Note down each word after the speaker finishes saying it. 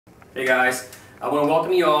Hey guys, I want to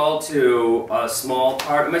welcome you all to a small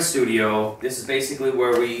part of my studio. This is basically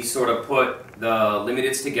where we sort of put the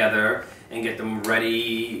limiteds together and get them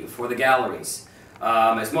ready for the galleries.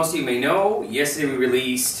 As most of you may know, yesterday we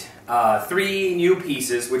released 3 new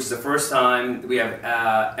pieces, which is the first time we have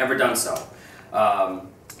ever done so.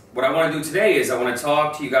 What I want to do today is I want to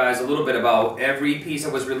talk to you guys a little bit about every piece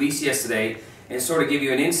that was released yesterday and sort of give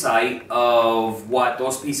you an insight of what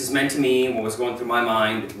those pieces meant to me, what was going through my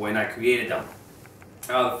mind when I created them.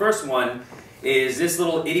 The first one is this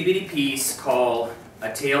little itty-bitty piece called A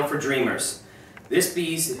Tale for Dreamers. This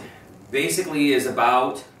piece basically is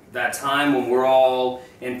about that time when we're all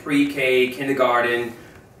in pre-K, kindergarten,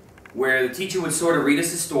 where the teacher would sort of read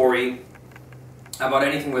us a story about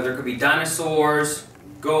anything, whether it could be dinosaurs,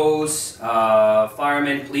 ghosts,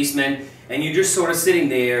 firemen, policemen, and you're just sort of sitting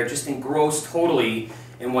there, just engrossed totally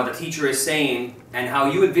in what the teacher is saying and how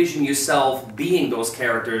you envision yourself being those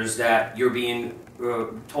characters that you're being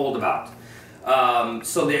told about.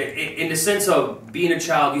 So in the sense of being a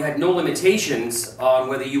child, you had no limitations on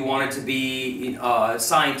whether you wanted to be a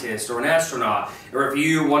scientist or an astronaut, or if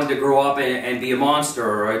you wanted to grow up and be a monster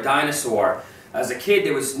or a dinosaur. As a kid,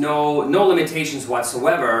 there was no limitations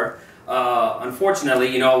whatsoever.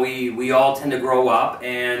 Unfortunately, you know, we all tend to grow up,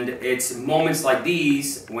 and it's moments like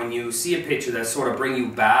these when you see a picture that sort of bring you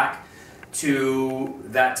back to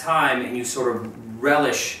that time, and you sort of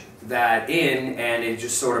relish that in, and it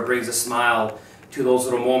just sort of brings a smile to those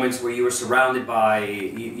little moments where you were surrounded by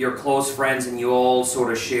your close friends and you all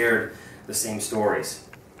sort of shared the same stories.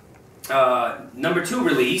 Number 2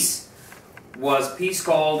 release was a piece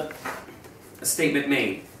called A Statement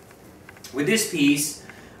Made. With this piece,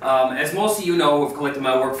 as most of you know who have collected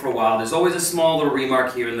my work for a while, there's always a small little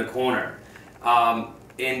remark here in the corner.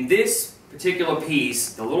 In this particular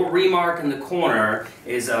piece, the little remark in the corner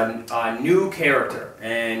is a new character,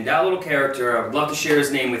 and that little character, I would love to share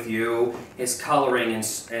his name with you, his coloring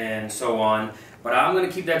and so on, but I'm going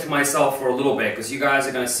to keep that to myself for a little bit because you guys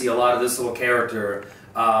are going to see a lot of this little character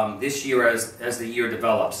this year as the year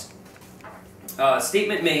develops.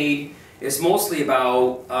 Statement Made is mostly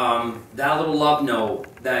about that little love note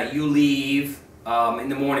that you leave in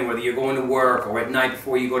the morning, whether you're going to work or at night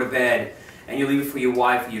before you go to bed, and you leave it for your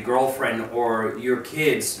wife or your girlfriend or your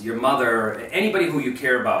kids, your mother, anybody who you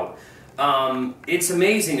care about. It's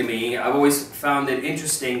amazing to me. I've always found it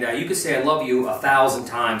interesting that you could say I love you 1,000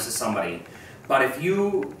 times to somebody, but if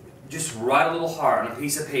you just write a little heart on a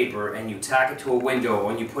piece of paper and you tack it to a window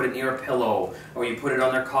and you put it near a pillow or you put it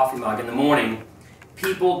on their coffee mug in the morning,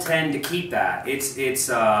 people tend to keep that. It's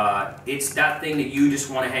that thing that you just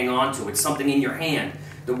want to hang on to. It's something in your hand.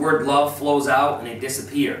 The word love flows out and it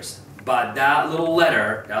disappears. But that little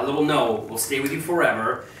letter, that little note, will stay with you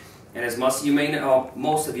forever. And as most of you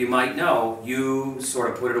might know, you sort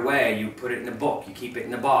of put it away. You put it in a book. You keep it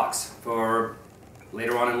in a box for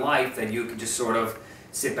later on in life that you can just sort of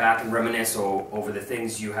sit back and reminisce over the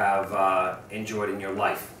things you have enjoyed in your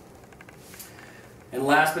life. And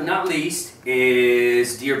last but not least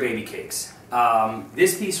is Dear Baby Cakes.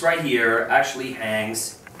 This piece right here actually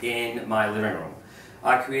hangs in my living room.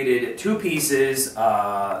 I created 2 pieces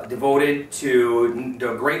devoted to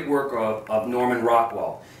the great work of Norman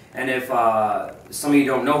Rockwell. And if some of you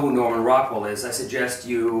don't know who Norman Rockwell is, I suggest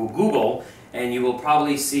you Google and you will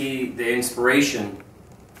probably see the inspiration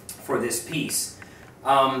for this piece.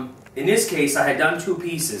 In this case, I had done 2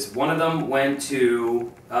 pieces. One of them went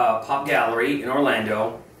to Pop Gallery in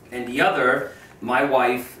Orlando, and the other, my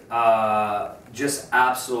wife just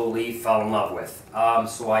absolutely fell in love with.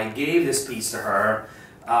 So I gave this piece to her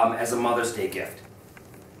as a Mother's Day gift.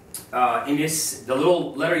 The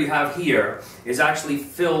little letter you have here is actually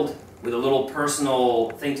filled with a little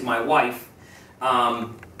personal thing to my wife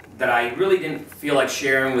that I really didn't feel like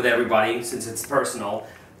sharing with everybody since it's personal.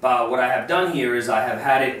 But what I have done here is I have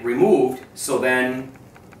had it removed, so then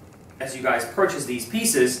as you guys purchase these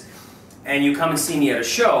pieces and you come and see me at a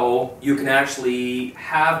show, you can actually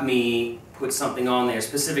have me put something on there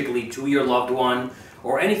specifically to your loved one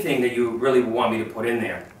or anything that you really want me to put in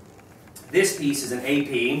there. This piece is an AP.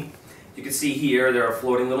 You can see here there are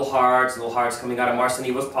floating little hearts coming out of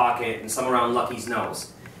Marcinivo's pocket and some around Lucky's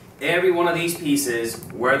nose. Every one of these pieces,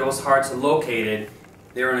 where those hearts are located,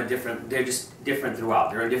 they're just different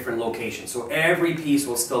throughout. They're in different locations. So every piece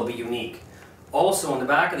will still be unique. Also, on the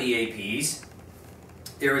back of the APs,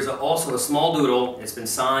 there is also a small doodle. It's been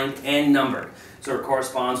signed and numbered. So it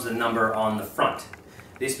corresponds to the number on the front.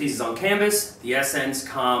 This piece is on canvas. The SNs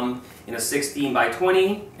come in a 16 by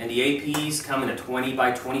 20, and the APs come in a 20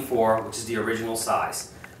 by 24, which is the original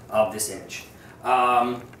size of this image.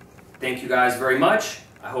 Thank you guys very much.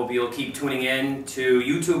 I hope you'll keep tuning in to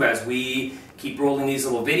YouTube as we keep rolling these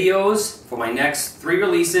little videos. For my next 3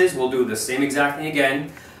 releases, we'll do the same exact thing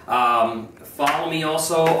again. Follow me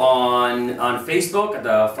also on Facebook at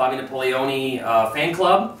the Fabio Napoleoni fan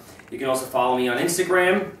club. You can also follow me on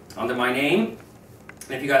Instagram under my name.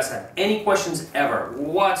 And if you guys have any questions ever,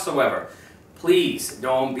 whatsoever, please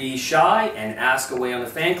don't be shy and ask away on the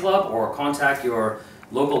fan club or contact your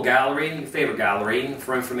local gallery, your favorite gallery,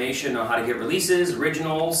 for information on how to get releases,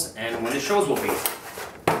 originals, and when the shows will be.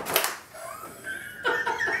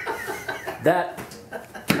 That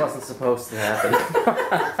wasn't supposed to happen.